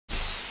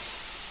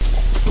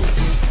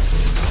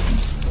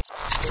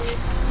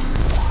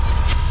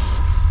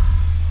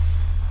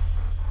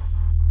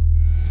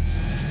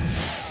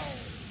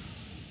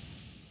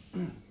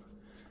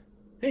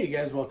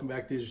Guys, welcome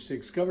back to Is Your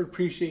Six Covered.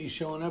 Appreciate you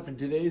showing up, and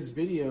today's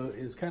video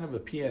is kind of a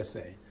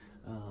PSA.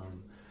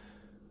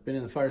 Been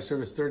in the fire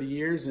service 30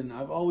 years, and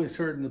I've always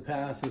heard in the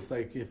past, it's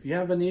like, if you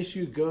have an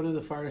issue, go to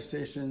the fire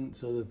station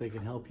so that they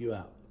can help you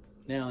out.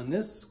 Now, in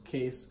this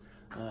case,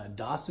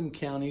 Dawson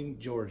County,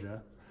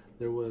 Georgia,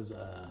 there was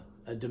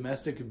a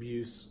domestic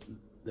abuse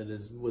that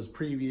was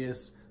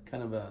previous,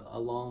 kind of a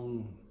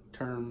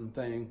long-term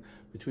thing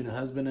between a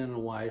husband and a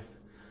wife,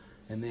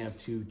 and they have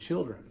 2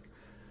 children.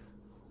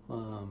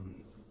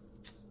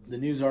 The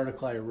news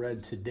article I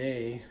read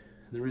today,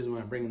 the reason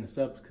why I'm bringing this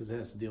up is because it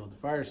has to deal with the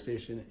fire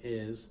station,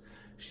 is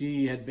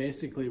she had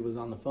basically was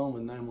on the phone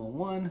with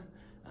 911.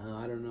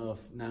 I don't know if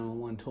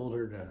 911 told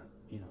her to,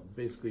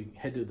 basically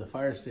head to the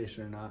fire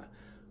station or not,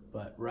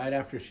 but right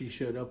after she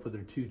showed up with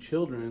her 2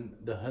 children,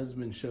 the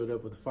husband showed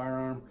up with a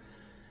firearm,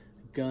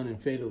 gun,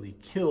 and fatally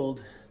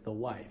killed the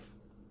wife.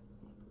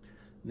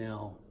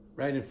 Now,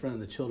 right in front of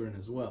the children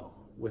as well.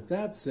 With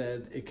that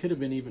said, it could have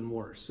been even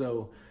worse.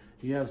 So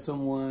you have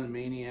someone, a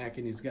maniac,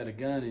 and he's got a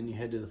gun, and you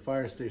head to the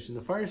fire station.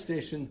 The fire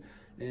station,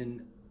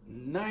 in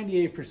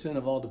 98%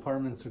 of all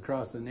departments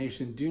across the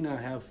nation, do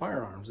not have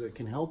firearms that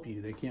can help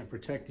you. They can't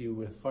protect you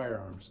with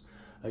firearms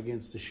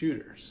against a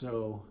shooter.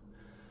 So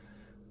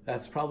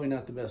that's probably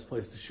not the best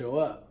place to show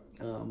up.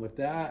 With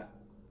that,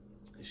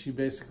 she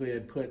basically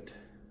had put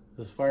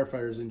the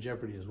firefighters in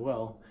jeopardy as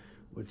well,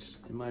 which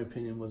in my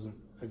opinion wasn't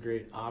a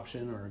great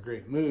option or a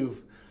great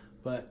move,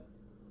 but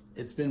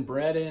it's been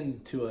bred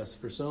into us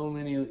for so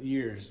many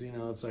years.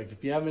 It's like,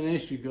 if you have an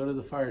issue, go to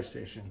the fire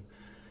station.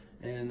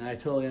 And I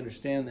totally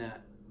understand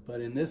that. But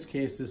in this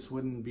case, this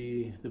wouldn't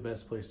be the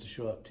best place to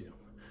show up to.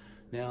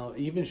 Now,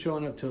 even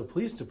showing up to a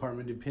police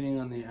department, depending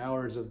on the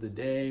hours of the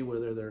day,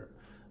 whether they're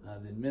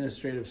the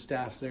administrative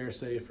staff's there,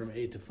 say from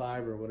 8 to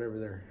 5 or whatever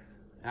their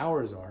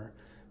hours are,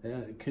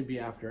 it could be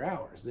after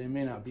hours. There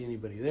may not be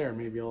anybody there.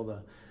 Maybe all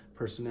the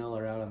personnel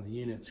are out on the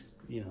units,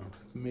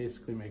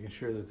 basically making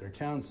sure that their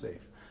town's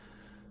safe.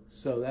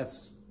 So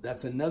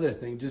that's another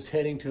thing. Just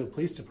heading to a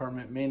police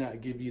department may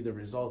not give you the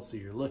results that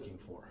you're looking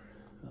for.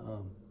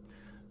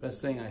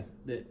 Best thing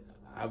that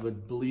I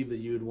would believe that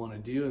you would want to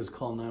do is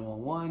call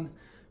 911,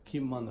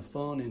 keep them on the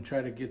phone, and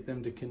try to get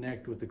them to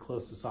connect with the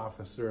closest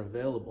officer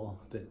available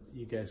that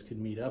you guys could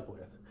meet up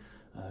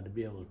with to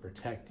be able to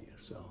protect you.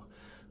 So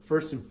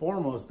first and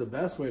foremost, the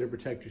best way to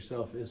protect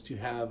yourself is to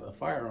have a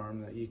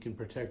firearm that you can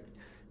protect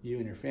you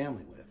and your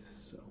family with.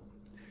 So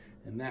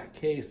in that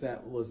case,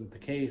 that wasn't the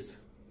case.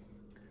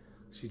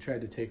 She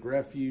tried to take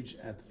refuge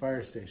at the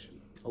fire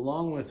station.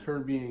 Along with her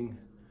being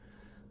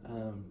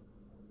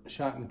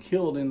shot and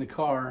killed in the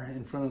car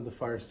in front of the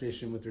fire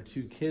station with her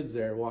 2 kids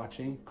there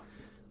watching,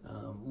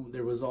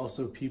 there was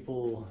also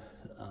people,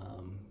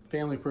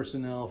 family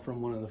personnel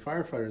from one of the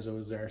firefighters that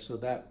was there. So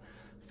that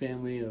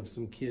family of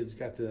some kids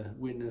got to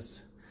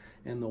witness,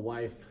 and the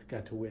wife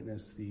got to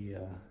witness the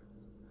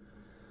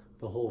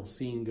whole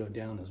scene go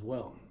down as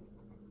well.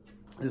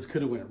 This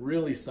could have went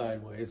really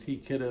sideways. He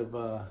could have,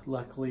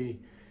 luckily,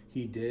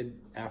 he did.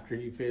 After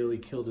he fatally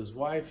killed his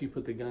wife, he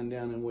put the gun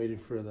down and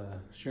waited for the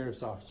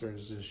sheriff's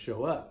officers to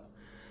show up.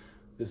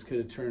 This could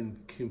have turned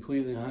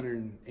completely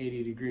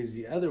 180 degrees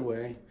the other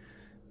way.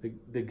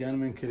 The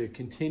gunman could have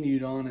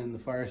continued on in the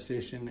fire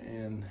station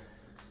and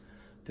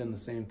done the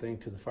same thing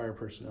to the fire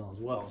personnel as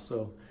well.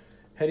 So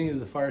heading to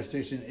the fire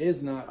station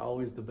is not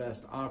always the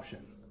best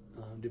option,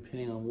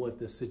 depending on what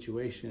the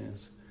situation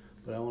is.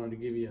 But I wanted to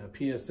give you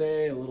a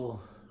PSA,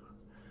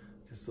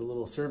 just a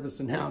little service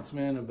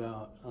announcement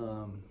about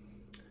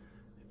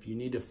if you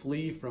need to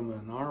flee from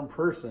an armed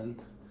person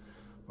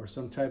or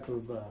some type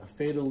of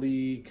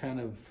fatally kind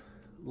of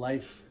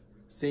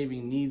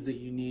life-saving needs that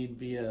you need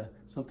via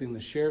something the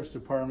sheriff's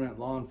department,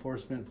 law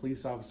enforcement,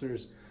 police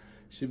officers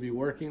should be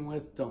working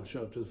with, don't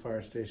show up to the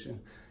fire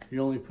station.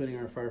 You're only putting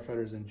our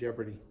firefighters in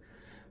jeopardy.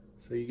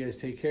 So you guys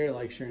take care,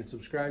 like, share, and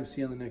subscribe. See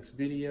you on the next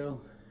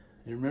video.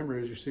 And remember,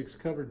 Is Your Six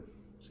Covered?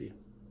 See you.